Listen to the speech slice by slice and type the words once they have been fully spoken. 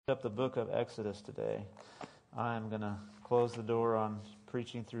Up the book of Exodus today. I'm going to close the door on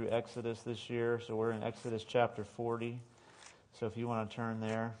preaching through Exodus this year. So we're in Exodus chapter 40. So if you want to turn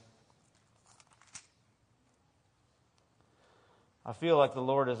there. I feel like the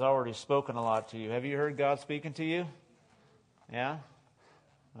Lord has already spoken a lot to you. Have you heard God speaking to you? Yeah?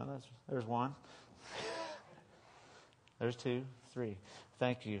 Well, there's one. There's two, three.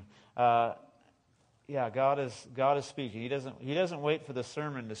 Thank you. Yeah, God is speaking. He doesn't wait for the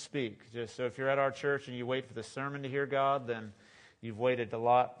sermon to speak. Just so if you're at our church and you wait for the sermon to hear God, then you've waited a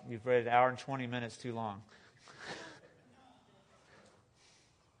lot. You've waited an hour and 20 minutes too long.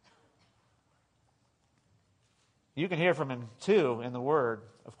 You can hear from Him too in the Word,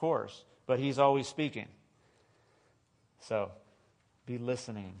 of course, but He's always speaking. So be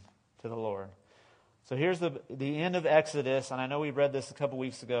listening to the Lord. So here's the end of Exodus, and I know we read this a couple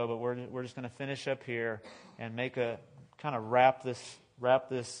weeks ago, but we're just going to finish up here and make a kind of wrap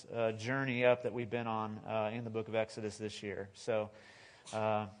this journey up that we've been on in the book of Exodus this year. So,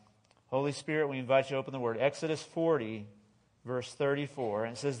 Holy Spirit, we invite you to open the Word. Exodus 40, verse 34,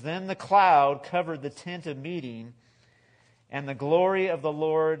 and it says, "Then the cloud covered the tent of meeting, and the glory of the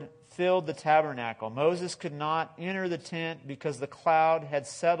Lord filled the tabernacle. Moses could not enter the tent because the cloud had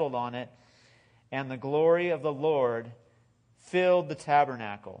settled on it, and the glory of the Lord filled the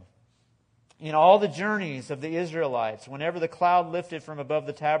tabernacle." In all the journeys of the Israelites, whenever the cloud lifted from above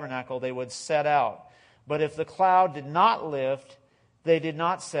the tabernacle, they would set out. But if the cloud did not lift, they did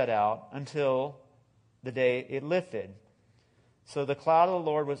not set out until the day it lifted. So the cloud of the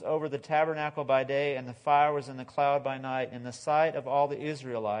Lord was over the tabernacle by day, and the fire was in the cloud by night, in the sight of all the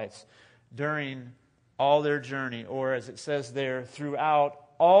Israelites during all their journey, or as it says there, throughout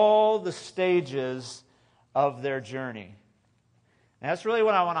all the stages of their journey. And that's really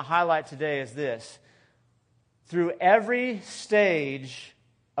what I want to highlight today is this. Through every stage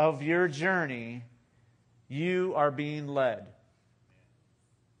of your journey, you are being led.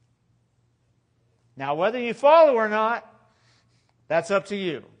 Now, whether you follow or not, that's up to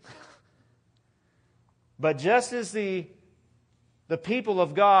you. But just as the people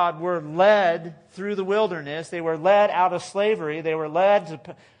of God were led through the wilderness, they were led out of slavery, they were led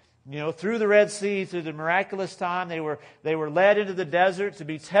to, through the Red Sea, through the miraculous time, they were led into the desert to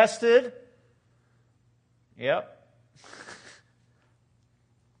be tested. Yep.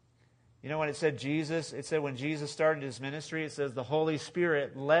 When it said when Jesus started His ministry, it says the Holy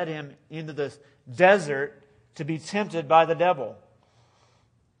Spirit led Him into the desert to be tempted by the devil.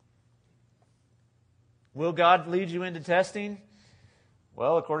 Will God lead you into testing?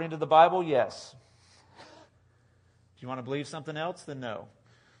 Well, according to the Bible, yes. If you want to believe something else, then no.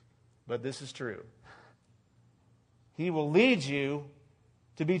 But this is true. He will lead you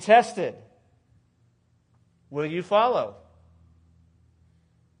to be tested. Will you follow?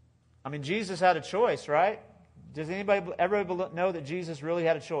 I mean, Jesus had a choice, right? Does anybody ever know that Jesus really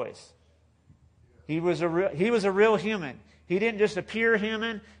had a choice? He was a real human. He didn't just appear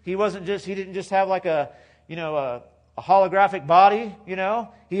human. He didn't just have like a holographic body,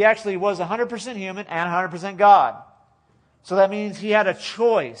 He actually was 100% human and 100% God. So that means He had a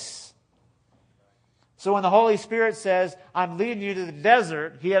choice. So when the Holy Spirit says, "I'm leading you to the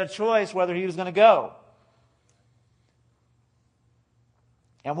desert," He had a choice whether He was going to go.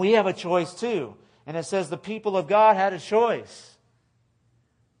 And we have a choice too. And it says the people of God had a choice.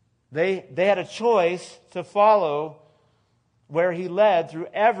 They had a choice to follow where He led through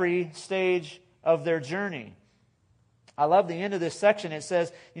every stage of their journey. I love the end of this section. It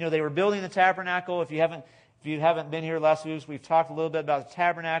says, they were building the tabernacle. If you haven't been here the last few weeks, we've talked a little bit about the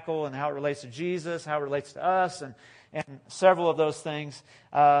tabernacle and how it relates to Jesus, how it relates to us, and several of those things.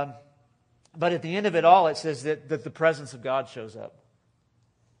 But at the end of it all, it says that the presence of God shows up.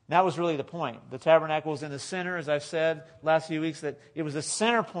 And that was really the point. The tabernacle was in the center, as I've said last few weeks, that it was the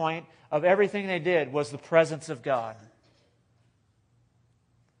center point of everything they did was the presence of God.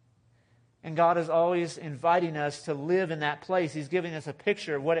 And God is always inviting us to live in that place. He's giving us a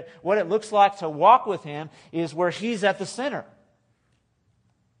picture of what it looks like to walk with Him is where He's at the center.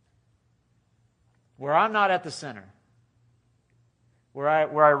 Where I'm not at the center. Where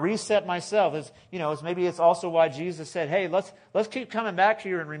I reset myself. Maybe it's also why Jesus said, "Hey, let's keep coming back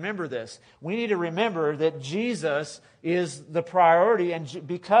here and remember this. We need to remember that Jesus is the priority, and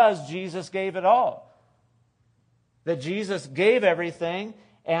because Jesus gave it all. That Jesus gave everything,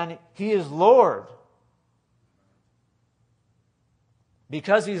 and He is Lord.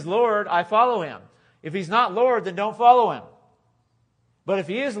 Because He's Lord, I follow Him. If He's not Lord, then don't follow Him. But if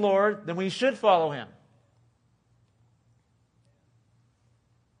He is Lord, then we should follow Him.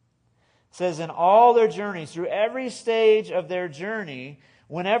 It says in all their journeys, through every stage of their journey,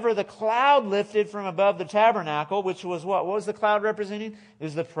 Whenever the cloud lifted from above the tabernacle, which was what? What was the cloud representing? It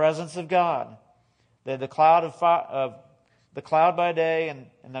was the presence of God. The cloud of the cloud by day and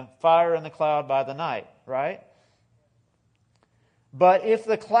the fire and the cloud by the night, right? But if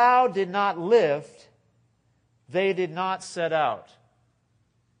the cloud did not lift, they did not set out.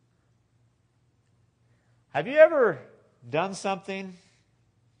 Have you ever done something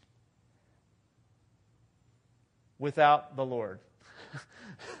without the Lord?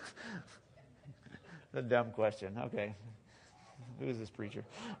 A dumb question. Okay. Who is this preacher?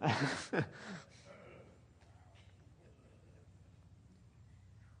 Have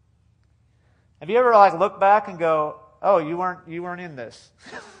you ever look back and go, "Oh, you weren't in this"?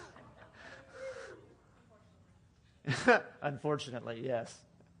 Unfortunately, yes.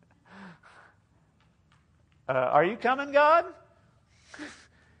 Are you coming, God?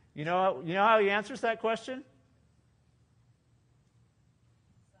 You know how He answers that question?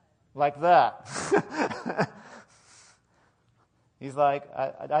 Like that. He's like,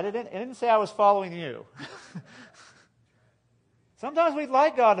 I didn't say I was following you. Sometimes we'd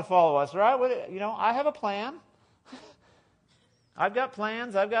like God to follow us, right? I have a plan. I've got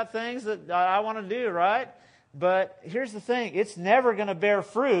plans. I've got things that I want to do, right? But here's the thing. It's never going to bear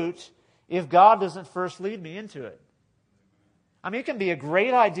fruit if God doesn't first lead me into it. I mean, it can be a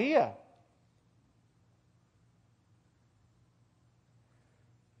great idea.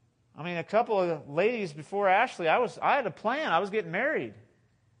 I mean, a couple of ladies before Ashley, I had a plan. I was getting married.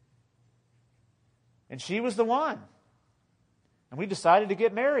 And she was the one. And we decided to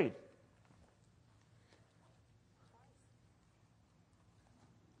get married.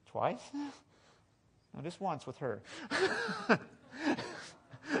 Twice? No, just once with her.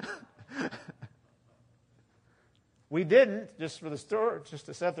 We didn't, just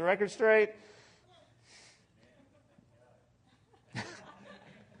to set the record straight.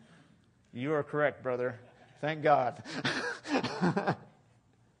 You are correct, brother. Thank God.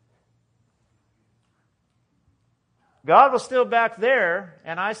 God was still back there,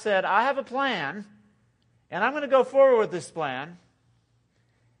 and I said, I have a plan, and I'm going to go forward with this plan.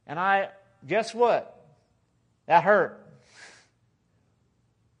 And guess what? That hurt.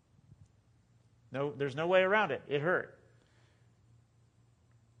 No, there's no way around it. It hurt.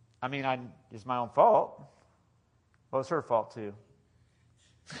 I mean, it's my own fault. Well, it's her fault too.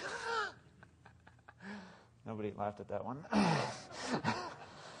 Nobody laughed at that one.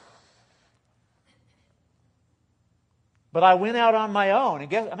 But I went out on my own.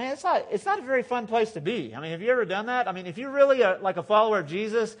 And it's not a very fun place to be. I mean, have you ever done that? I mean, if you're really a follower of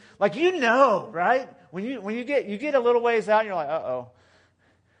Jesus, right? When you get a little ways out, and you're like, uh-oh.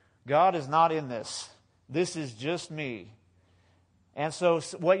 God is not in this. This is just me. And so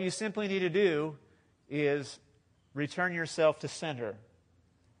what you simply need to do is return yourself to center.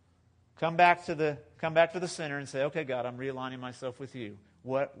 Come back to the center and say, okay, God, I'm realigning myself with you.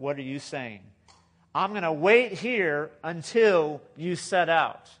 What are you saying? I'm going to wait here until you set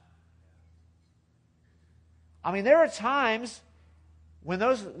out. I mean, there are times when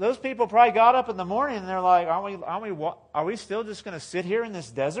those people probably got up in the morning and they're like, are we still just going to sit here in this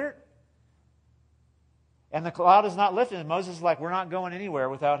desert? And the cloud is not lifted. And Moses is like, we're not going anywhere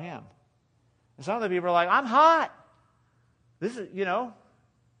without him. And some of the people are like, I'm hot. This is,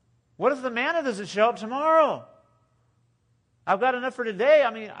 what if the manna doesn't show up tomorrow? I've got enough for today.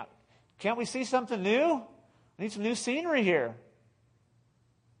 I mean, can't we see something new? I need some new scenery here.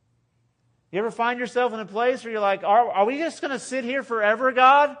 You ever find yourself in a place where you're like, are we just going to sit here forever,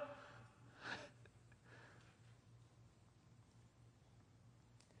 God?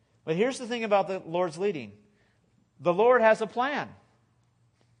 But here's the thing about the Lord's leading. The Lord has a plan.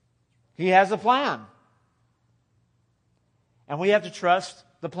 He has a plan. And we have to trust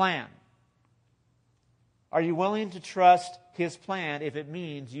the plan. Are you willing to trust His plan if it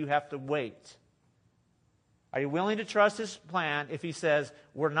means you have to wait? Are you willing to trust His plan if He says,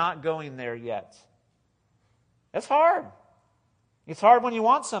 we're not going there yet? That's hard. It's hard when you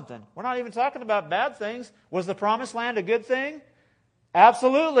want something. We're not even talking about bad things. Was the promised land a good thing?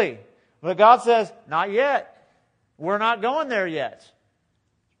 Absolutely. But God says, not yet. We're not going there yet.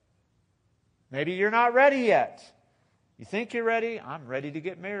 Maybe you're not ready yet. You think you're ready? I'm ready to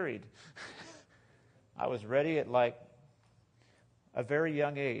get married. I was ready at a very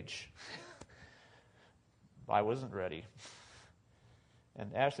young age. I wasn't ready.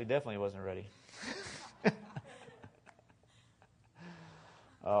 And Ashley definitely wasn't ready.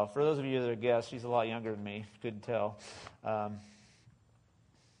 For those of you that are guests, she's a lot younger than me. Couldn't tell.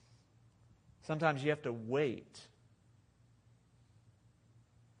 Sometimes you have to wait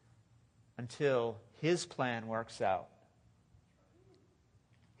until His plan works out.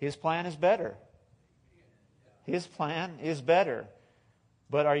 His plan is better. His plan is better.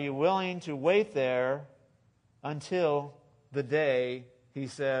 But are you willing to wait there until the day He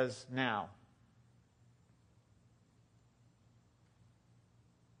says now?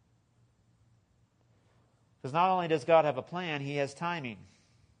 Because not only does God have a plan, He has timing.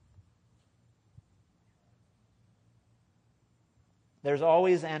 There's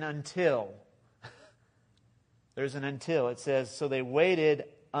always an until. There's an until. It says, so they waited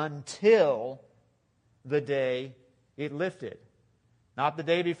until the day it lifted. Not the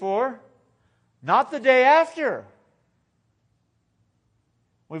day before, not the day after.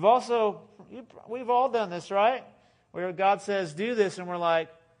 We've all done this, right? Where God says, do this, and we're like,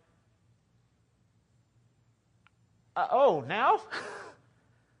 oh, now?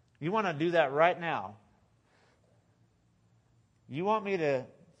 You want to do that right now? You want me to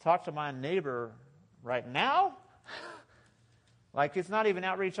talk to my neighbor right now? Like it's not even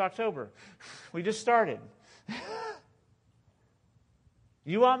Outreach October. We just started.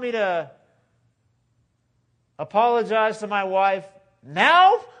 You want me to apologize to my wife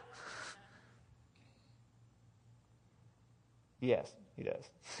now? Yes, He does.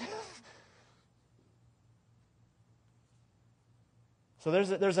 So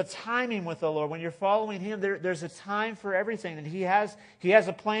there's a timing with the Lord. When you're following Him, there's a time for everything. And He has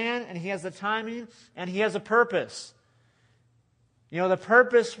a plan, and He has a timing, and He has a purpose. You know, the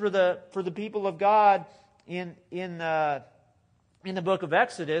purpose for the people of God in the book of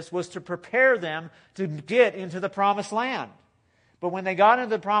Exodus was to prepare them to get into the promised land. But when they got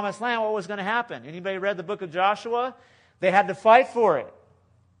into the promised land, what was going to happen? Anybody read the book of Joshua? They had to fight for it.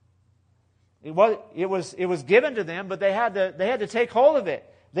 It was given to them, but they had to take hold of it.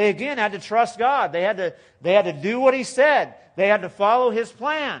 They again had to trust God. They had to do what He said. They had to follow His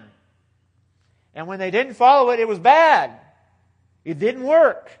plan. And when they didn't follow it, it was bad. It didn't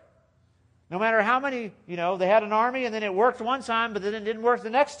work. No matter how many, they had an army and then it worked one time, but then it didn't work the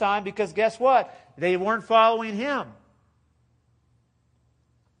next time because guess what? They weren't following Him.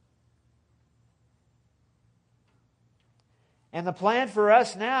 And the plan for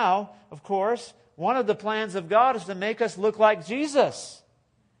us now, of course, one of the plans of God is to make us look like Jesus.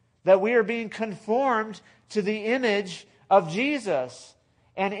 That we are being conformed to the image of Jesus.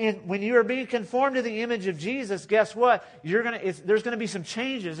 And when you are being conformed to the image of Jesus, guess what? There's going to be some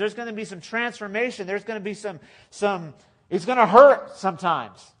changes. There's going to be some transformation. There's going to be some it's going to hurt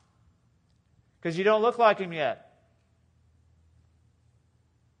sometimes. Because you don't look like Him yet.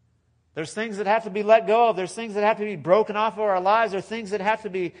 There's things that have to be let go of. There's things that have to be broken off of our lives. There's things that have to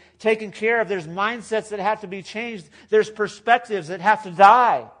be taken care of. There's mindsets that have to be changed. There's perspectives that have to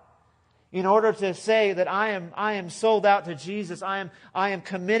die in order to say that I am sold out to Jesus. I am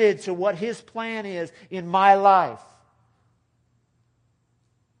committed to what His plan is in my life.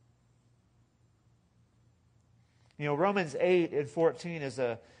 Romans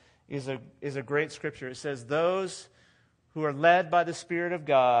 8:14 is a great scripture. It says, "Those who are led by the Spirit of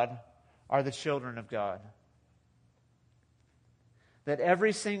God are the children of God." That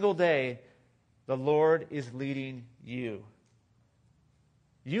every single day, the Lord is leading you.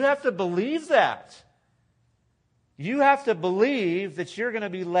 You have to believe that. You have to believe that you're going to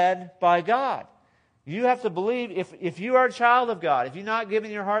be led by God. You have to believe, if you are a child of God, if you're not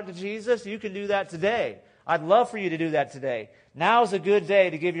giving your heart to Jesus, you can do that today. I'd love for you to do that today. Now is a good day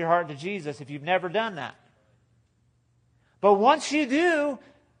to give your heart to Jesus if you've never done that. But once you do,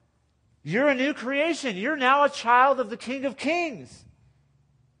 you're a new creation. You're now a child of the King of Kings.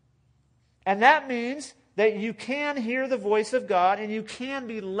 And that means that you can hear the voice of God and you can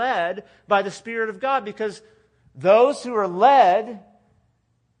be led by the Spirit of God, because those who are led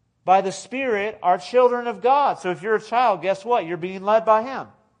by the Spirit are children of God. So if you're a child, guess what? You're being led by Him.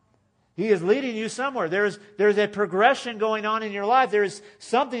 He is leading you somewhere. There's a progression going on in your life. There is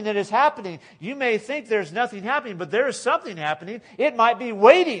something that is happening. You may think there's nothing happening, but there is something happening. It might be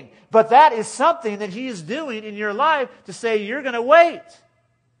waiting, but that is something that He is doing in your life to say you're going to wait.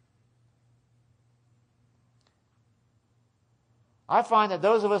 I find that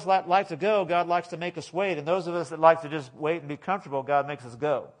those of us that like to go, God likes to make us wait. And those of us that like to just wait and be comfortable, God makes us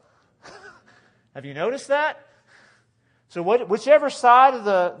go. Have you noticed that? So whichever side of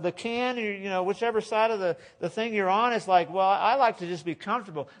the can, whichever side of the thing you're on, it's like, well, I like to just be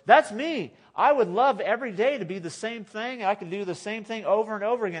comfortable. That's me. I would love every day to be the same thing. I can do the same thing over and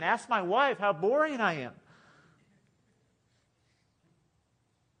over again. Ask my wife how boring I am.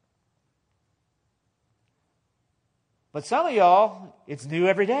 But some of y'all, it's new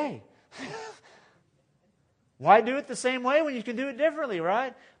every day. Why do it the same way when you can do it differently,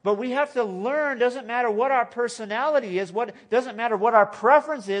 right? But we have to learn. Doesn't matter what our personality is. Doesn't matter what our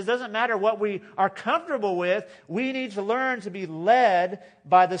preference is. Doesn't matter what we are comfortable with. We need to learn to be led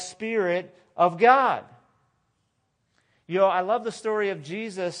by the Spirit of God. I love the story of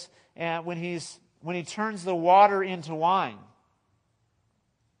Jesus and when he turns the water into wine.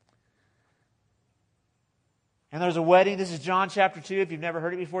 And there's a wedding. This is John chapter 2. If you've never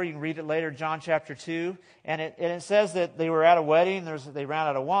heard it before, you can read it later, John chapter 2. And it says that they were at a wedding. They ran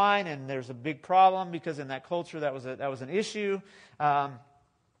out of wine, and there's a big problem because in that culture that was an issue. And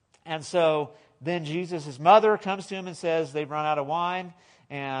so then Jesus' mother comes to him and says they've run out of wine.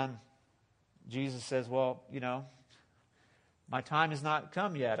 And Jesus says, well, my time has not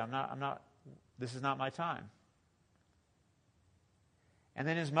come yet. This is not my time. And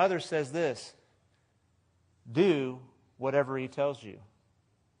then his mother says this, do whatever he tells you.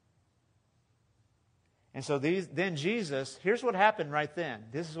 And so then Jesus, here's what happened right then.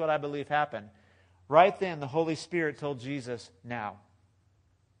 This is what I believe happened. Right then, the Holy Spirit told Jesus, now.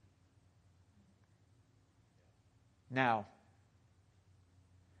 Now.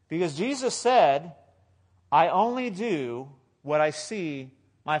 Because Jesus said, I only do what I see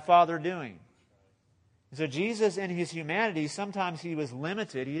my Father doing. So Jesus, in his humanity, sometimes he was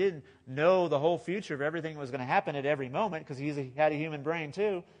limited. He didn't know the whole future of everything that was going to happen at every moment because he had a human brain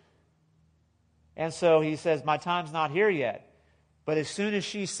too. And so he says, my time's not here yet. But as soon as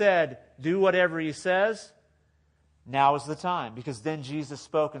she said, do whatever he says, now is the time. Because then Jesus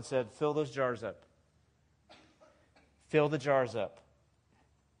spoke and said, fill those jars up. Fill the jars up.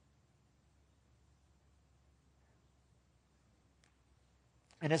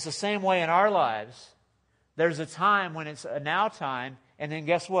 And it's the same way in our lives. There's a time when it's a now time, and then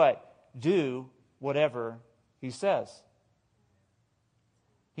guess what? Do whatever he says.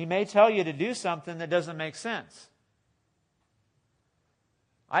 He may tell you to do something that doesn't make sense.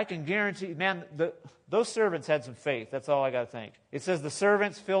 I can guarantee, man, those servants had some faith. That's all I got to think. It says the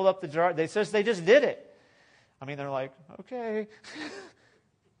servants filled up the jar. They just did it. I mean, they're like, okay.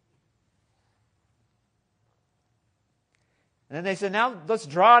 And then they said, now let's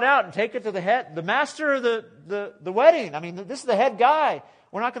draw it out and take it to the master of the wedding. I mean, this is the head guy.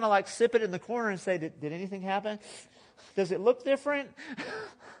 We're not going to sip it in the corner and say, did anything happen? Does it look different?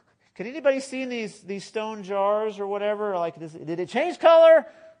 Can anybody see these stone jars or whatever? Did it change color?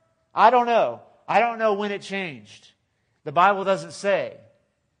 I don't know. I don't know when it changed. The Bible doesn't say.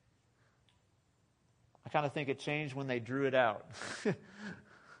 I kind of think it changed when they drew it out.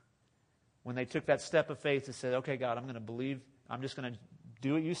 When they took that step of faith and said, okay, God, I'm going to believe. I'm just going to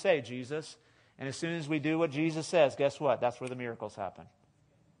do what you say, Jesus. And as soon as we do what Jesus says, guess what? That's where the miracles happen.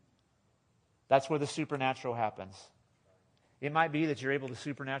 That's where the supernatural happens. It might be that you're able to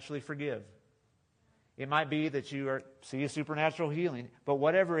supernaturally forgive. It might be that you see a supernatural healing. But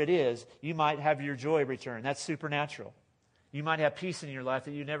whatever it is, you might have your joy return. That's supernatural. You might have peace in your life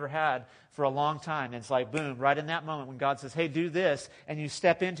that you never had for a long time. And it's like, boom, right in that moment when God says, hey, do this, and you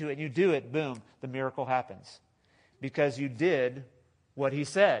step into it and you do it, boom, the miracle happens. Because you did what he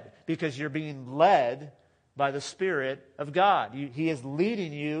said. Because you're being led by the Spirit of God. He is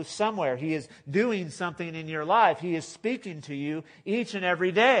leading you somewhere. He is doing something in your life. He is speaking to you each and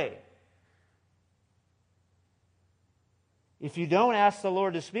every day. If you don't ask the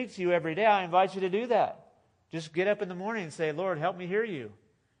Lord to speak to you every day, I invite you to do that. Just get up in the morning and say, Lord, help me hear you.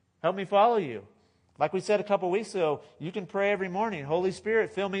 Help me follow you. Like we said a couple weeks ago, you can pray every morning, Holy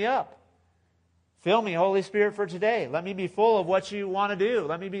Spirit, fill me up. Fill me, Holy Spirit, for today. Let me be full of what you want to do.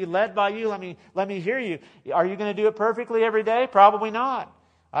 Let me be led by you. Let me hear you. Are you going to do it perfectly every day? Probably not.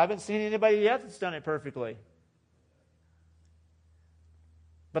 I haven't seen anybody yet that's done it perfectly.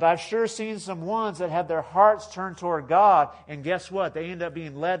 But I've sure seen some ones that have their hearts turned toward God, and guess what? They end up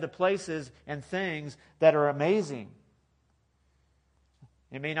being led to places and things that are amazing.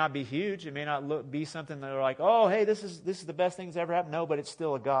 It may not be huge. It may not be something that are like, oh, hey, this is the best thing that's ever happened. No, but it's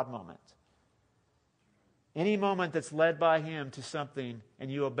still a God moment. Any moment that's led by Him to something and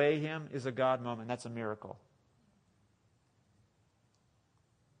you obey Him is a God moment. That's a miracle.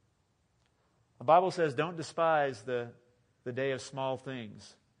 The Bible says, don't despise the day of small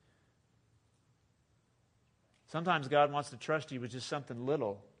things. Sometimes God wants to trust you with just something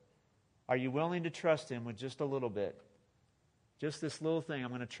little. Are you willing to trust Him with just a little bit? Just this little thing, I'm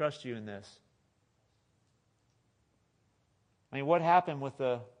going to trust you in this. I mean, what happened with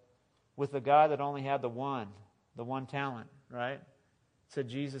the guy that only had the one talent, right? It said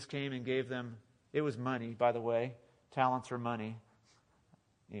Jesus came and gave them, it was money, by the way. Talents are money.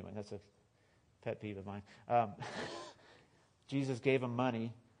 Anyway, that's a pet peeve of mine. Jesus gave them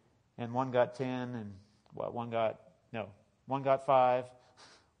money, and one got 10, and one got 5,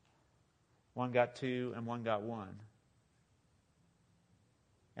 one got 2, and one got 1.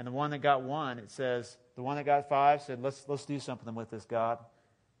 And the one that got 1, it says, the one that got 5 said, let's do something with this, God.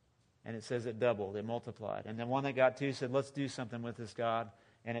 And it says it doubled, it multiplied. And the one that got 2 said, let's do something with this, God.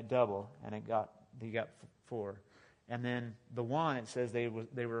 And it doubled, and he got 4. And then the one, it says they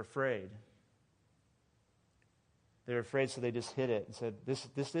were afraid. They were afraid, so they just hid it and said,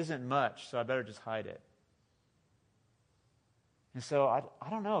 this isn't much, so I better just hide it. And so I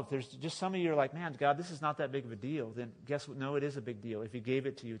don't know, if there's just some of you are like, man, God, this is not that big of a deal, then guess what? No, it is a big deal. If He gave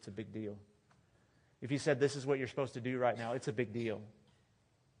it to you, it's a big deal. If He said this is what you're supposed to do right now, it's a big deal.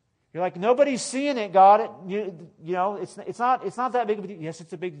 You're like, nobody's seeing it, God. It's not that big of a deal. Yes,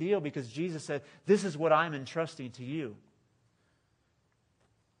 it's a big deal because Jesus said, this is what I'm entrusting to you.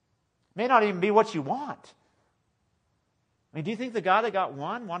 It may not even be what you want. I mean, do you think the guy that got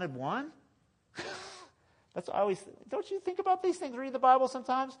 1 wanted 1? That's what I always. Don't you think about these things? Read the Bible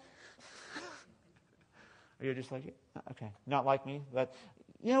sometimes. Or you're just like, okay, not like me, but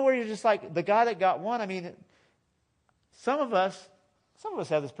where you're just like the guy that got 1. I mean, some of us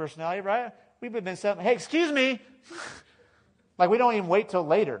have this personality, right? We've been saying, hey, excuse me. Like we don't even wait till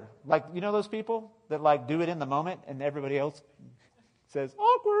later. Like those people that like do it in the moment, and everybody else says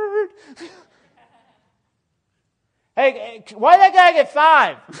awkward. Hey, why did that guy get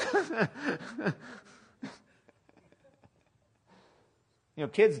 5?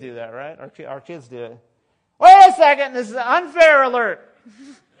 Kids do that, right? Our kids do it. Wait a second, this is an unfair alert.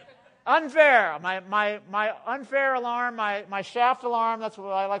 Unfair. My unfair alarm, my shaft alarm, that's what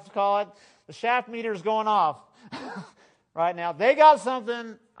I like to call it. The shaft meter is going off right now. They got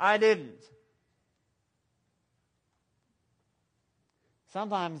something I didn't.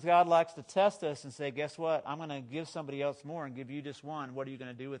 Sometimes God likes to test us and say, guess what? I'm going to give somebody else more and give you just 1. What are you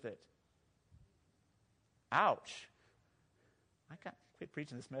going to do with it? Ouch. I can't quit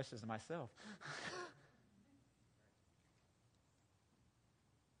preaching this message to myself.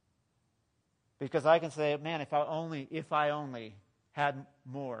 Because I can say, man, if I only had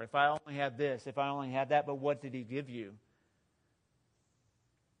more, if I only had this, if I only had that, but what did He give you?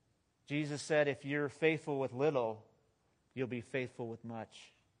 Jesus said, if you're faithful with little, you'll be faithful with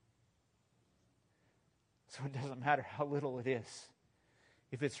much. So it doesn't matter how little it is.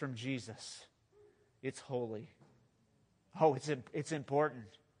 If it's from Jesus, it's holy. Oh, it's important.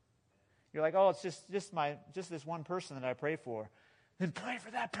 You're like, oh, it's just this one person that I pray for. Then pray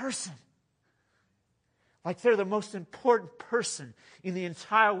for that person. Like they're the most important person in the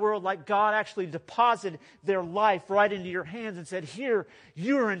entire world. Like God actually deposited their life right into your hands and said, here,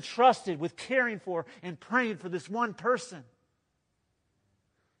 you are entrusted with caring for and praying for this one person.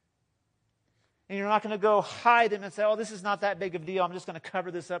 And you're not going to go hide them and say, oh, this is not that big of a deal. I'm just going to cover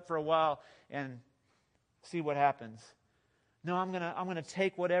this up for a while and see what happens. No, I'm going to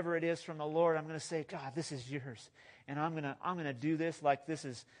take whatever it is from the Lord. I'm going to say, God, this is yours. And I'm going to do this like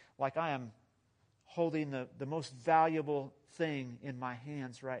I am holding the most valuable thing in my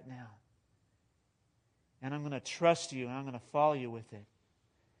hands right now. And I'm going to trust you and I'm going to follow you with it.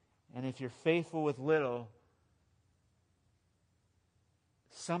 And if you're faithful with little,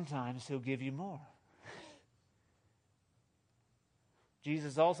 sometimes He'll give you more.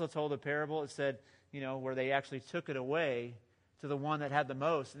 Jesus also told a parable. It said, where they actually took it away to the one that had the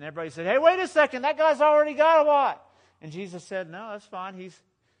most. And everybody said, hey, wait a second, that guy's already got a lot. And Jesus said, no, that's fine.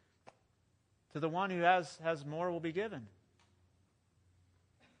 To the one who has more will be given.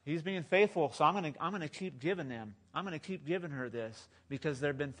 He's being faithful, so I'm going to keep giving them. I'm going to keep giving her this because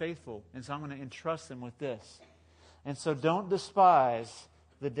they've been faithful. And so I'm going to entrust them with this. And so don't despise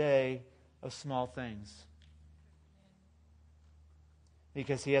the day of small things.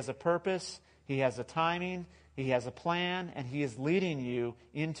 Because He has a purpose, He has a timing, He has a plan, and He is leading you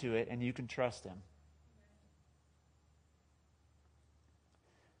into it, and you can trust Him.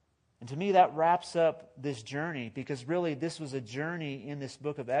 And to me, that wraps up this journey, because really this was a journey in this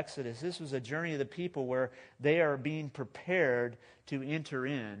book of Exodus. This was a journey of the people where they are being prepared to enter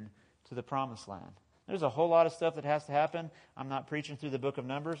in to the promised land. There's a whole lot of stuff that has to happen. I'm not preaching through the book of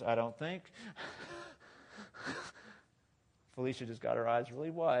Numbers, I don't think. Felicia just got her eyes really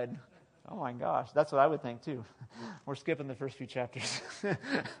wide. Oh my gosh, that's what I would think too. We're skipping the first few chapters.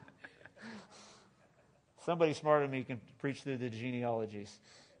 Somebody smarter than me can preach through the genealogies.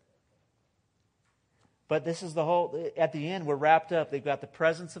 But this is at the end, we're wrapped up. They've got the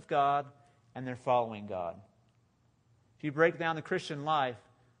presence of God, and they're following God. If you break down the Christian life,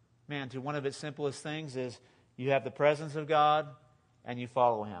 man, to one of its simplest things is you have the presence of God, and you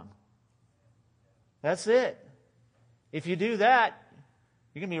follow Him. That's it. If you do that,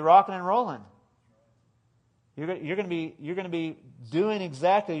 you're going to be rocking and rolling. You're going to be doing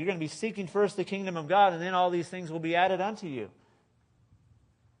exactly, you're going to be seeking first the kingdom of God, and then all these things will be added unto you.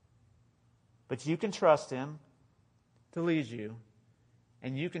 But you can trust Him to lead you,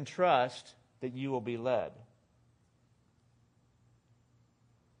 and you can trust that you will be led.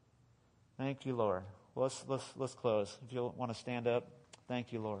 Thank you, Lord. Let's close. If you want to stand up,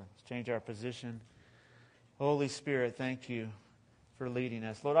 thank you, Lord. Let's change our position. Holy Spirit, thank you for leading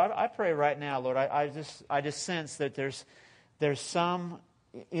us. Lord, I pray right now, Lord, I just sense that there's some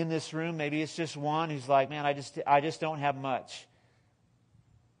in this room, maybe it's just one who's like, man, I just don't have much.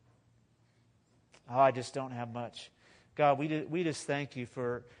 Oh, I just don't have much. God, we just thank you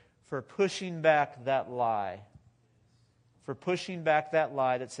for pushing back that lie. For pushing back that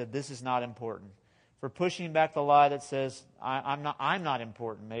lie that said this is not important. For pushing back the lie that says I'm not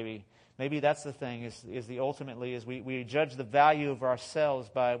important. Maybe that's the thing, is we judge the value of ourselves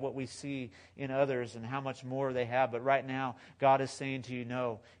by what we see in others and how much more they have. But right now, God is saying to you,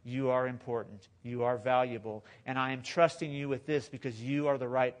 no, you are important. You are valuable. And I am trusting you with this because you are the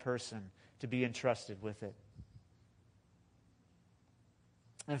right person to be entrusted with it.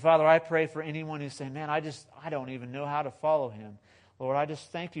 And Father, I pray for anyone who's saying, man, I don't even know how to follow Him. Lord, I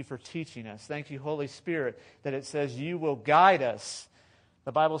just thank you for teaching us. Thank you, Holy Spirit, that it says you will guide us.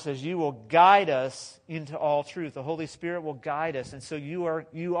 The Bible says you will guide us into all truth. The Holy Spirit will guide us. And so you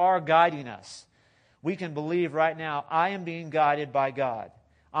are guiding us. We can believe right now, I am being guided by God.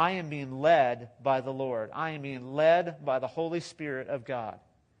 I am being led by the Lord. I am being led by the Holy Spirit of God.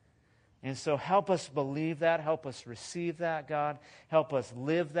 And so help us believe that. Help us receive that, God. Help us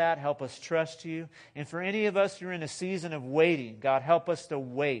live that. Help us trust you. And for any of us who are in a season of waiting, God, help us to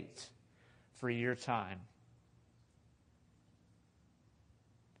wait for your time.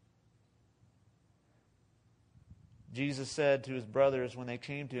 Jesus said to His brothers when they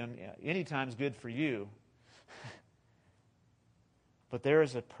came to Him, any time's good for you. But there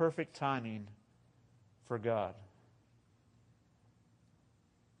is a perfect timing for God.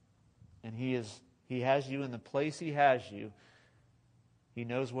 And He has you in the place He has you. He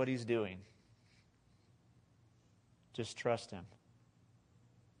knows what He's doing. Just trust Him.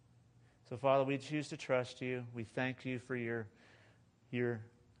 So, Father, we choose to trust you. We thank you for your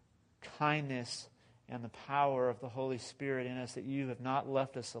kindness and the power of the Holy Spirit in us, that you have not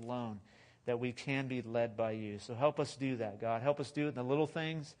left us alone, that we can be led by you. So help us do that, God. Help us do it in the little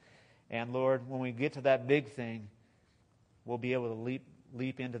things. And, Lord, when we get to that big thing, we'll be able to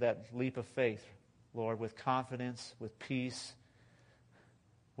leap into that leap of faith, Lord, with confidence, with peace,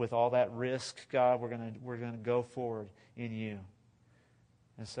 with all that risk. God, we're going to go forward in you.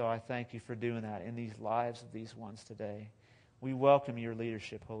 And so I thank you for doing that in these lives of these ones today. We welcome your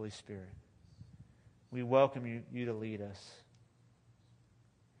leadership, Holy Spirit. We welcome you to lead us.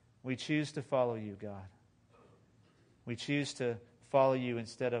 We choose to follow you, God. We choose to follow you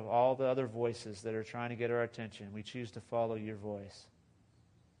instead of all the other voices that are trying to get our attention. We choose to follow your voice.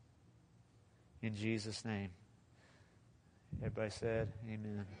 In Jesus' name. Everybody said,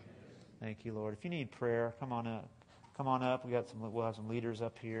 amen. Thank you, Lord. If you need prayer, come on up. Come on up. We'll have some leaders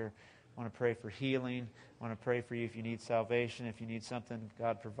up here. I want to pray for healing. I want to pray for you if you need salvation, if you need something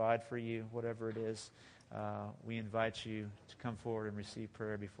God provide for you, whatever it is. We invite you to come forward and receive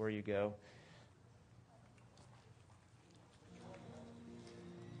prayer before you go.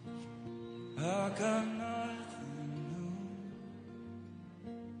 I got nothing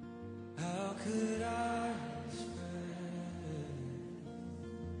new. How could I express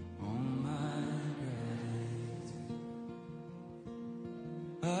on my gratitude?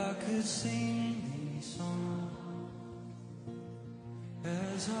 I could sing these songs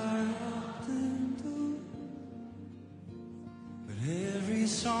as I often do, but every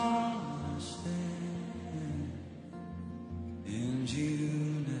song I stand and you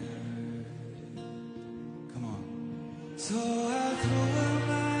never did. Come on. So I throw up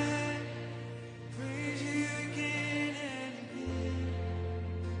my hand, praise you again and again.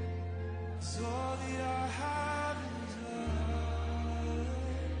 'Cause all that I have is love.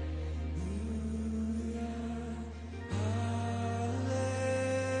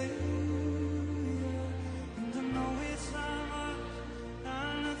 And I know it's not much,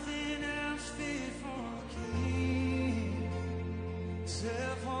 not nothing else fit for a king,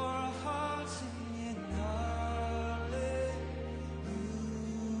 except for a heart singing hallelujah.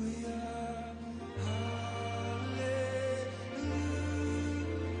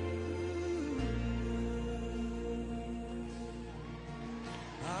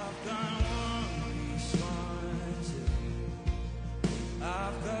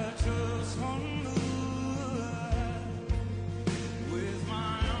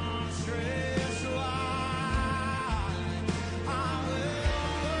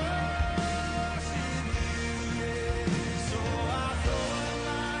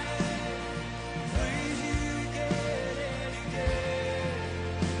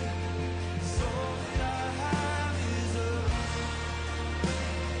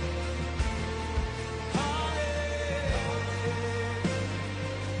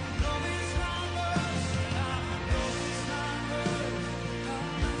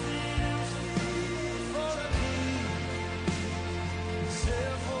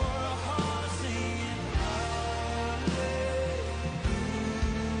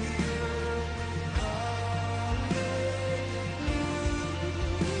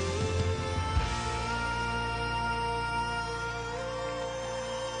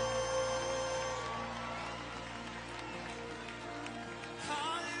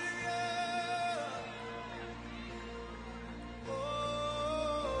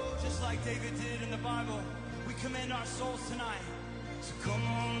 like David did in the Bible, we commend our souls tonight. So come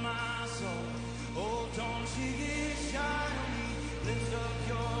on, my soul, oh, don't you get shy on me. Lift up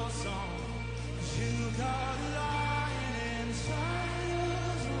your song, 'cause you got a lion inside your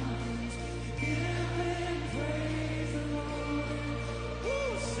lungs. Give him praise the Lord.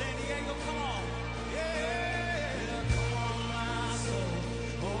 Woo, San Diego, come on. Yeah, come on, my soul,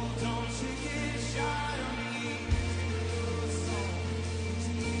 oh, don't you get shy on me.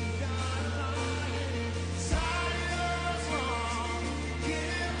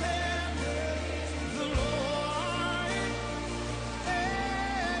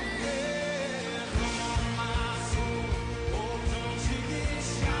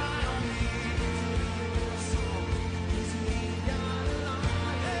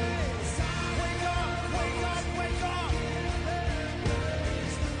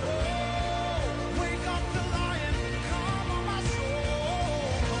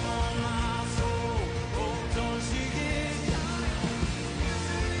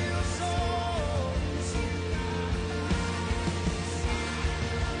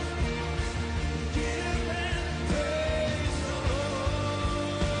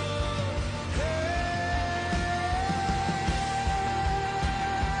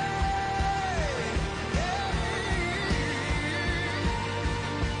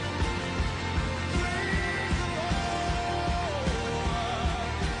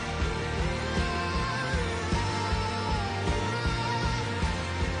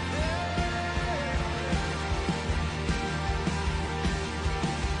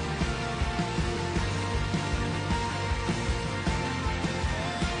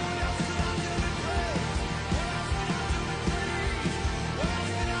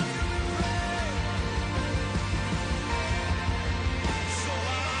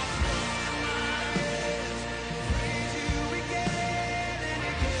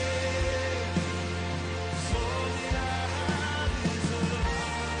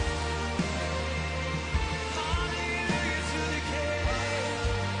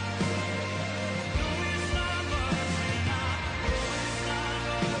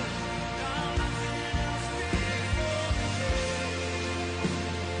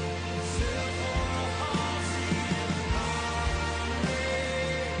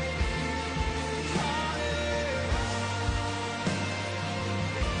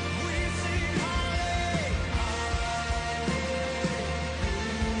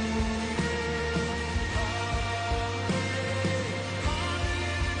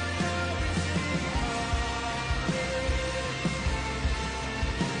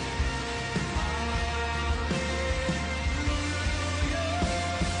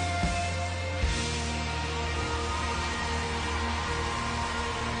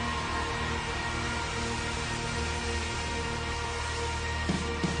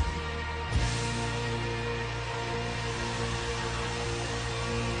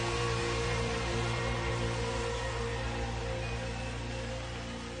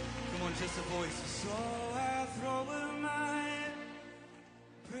 Just a voice. So I throw up my hand,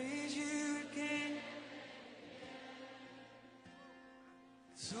 praise you again.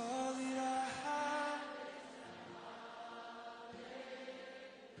 It's all that I have.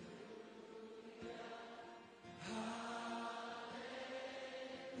 Hallelujah.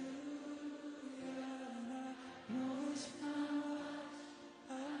 And I know it's my life.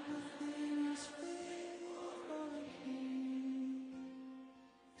 I've nothing else fit for a king.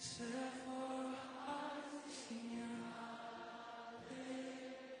 Except for a heart singing hallelujah,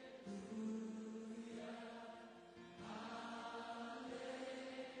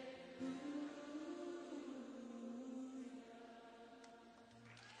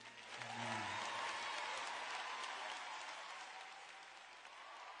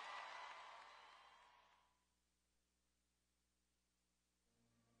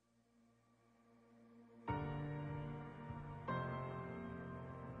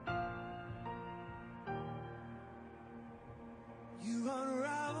 you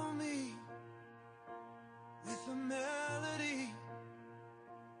unravel me with a melody.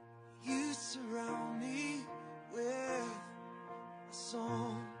 You surround me with a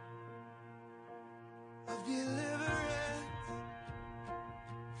song of deliverance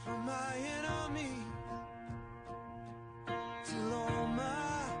from my enemies, till all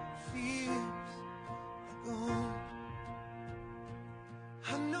my fears are gone.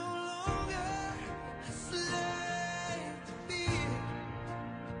 I'm no longer a slave to fear.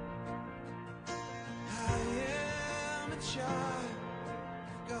 I am a child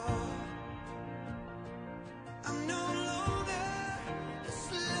of God. I'm no longer a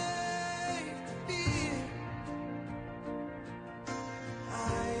slave to fear.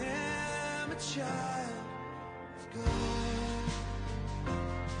 child of God.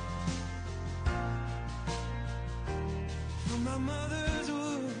 From my mother's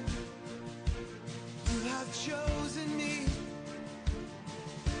womb, you have chosen me.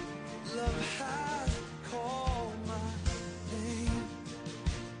 Love has called my name.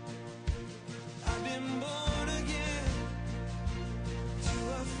 I've been born again to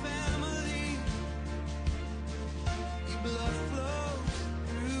a family. Your blood flows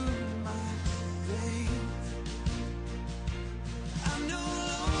through my veins. I'm no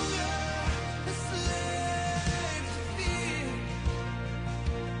longer a slave to fear.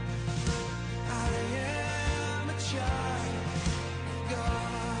 I am a child of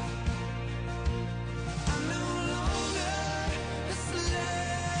God. I'm no longer a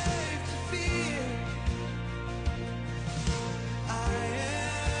slave to fear. I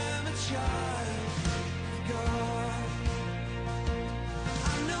am a child of God.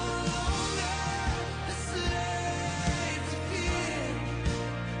 I'm no longer a slave to fear.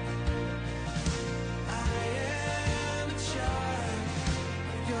 I am a child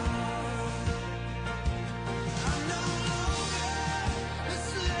of God. I'm no longer a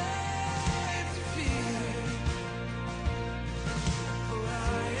slave to fear. For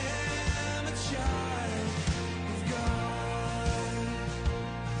I am a child of God.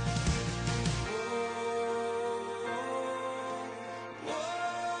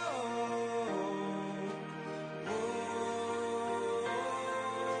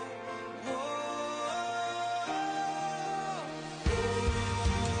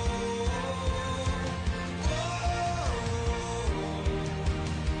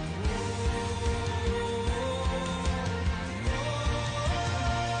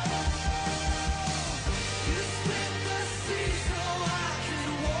 You split the sea so I could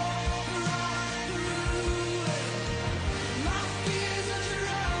walk right through it. My fears are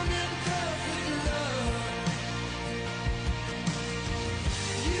drowned in perfect love.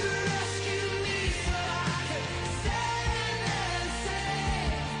 You rescued me so I could stand and say,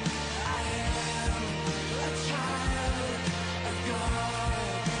 I am a child of God.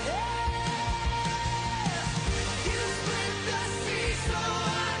 You split the sea so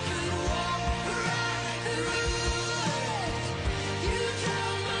I could walk right through it. You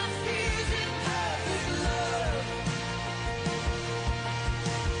drowned my fears in perfect love.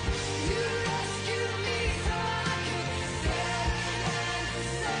 You rescued me so I could stand and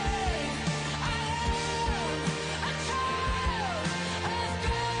say, I am a child of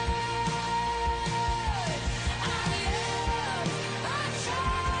God. I am a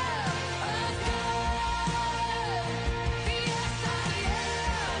child of God. Yes, I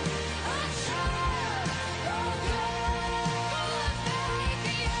am a child of God. Full of faith,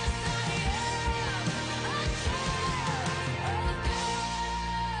 yes, I am a child of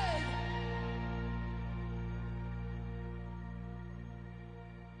God.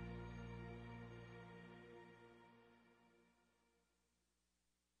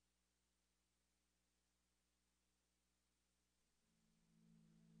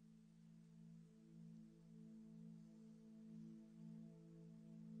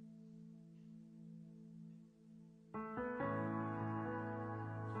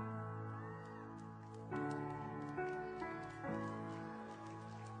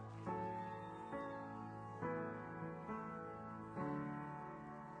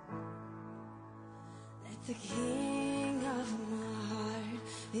 Let the king of my heart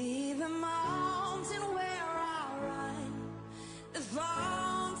be the mountain where I run, the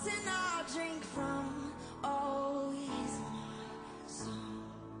fountain I'll drink from. Oh, he's my song.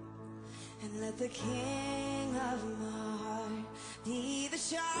 And let the king of my heart be the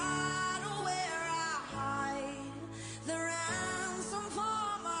shadow where I hide, the ransom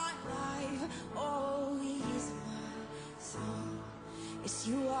for my life. Oh, he's my song. Yes,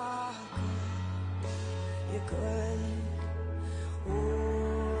 you are good. You're good.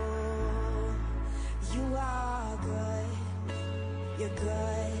 Oh, you are good. You're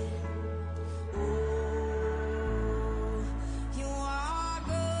good. Oh, you are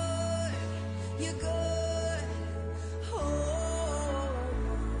good. You're good. Oh,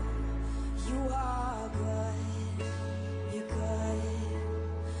 you are good. You're good.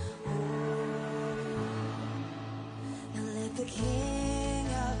 Oh, now let the king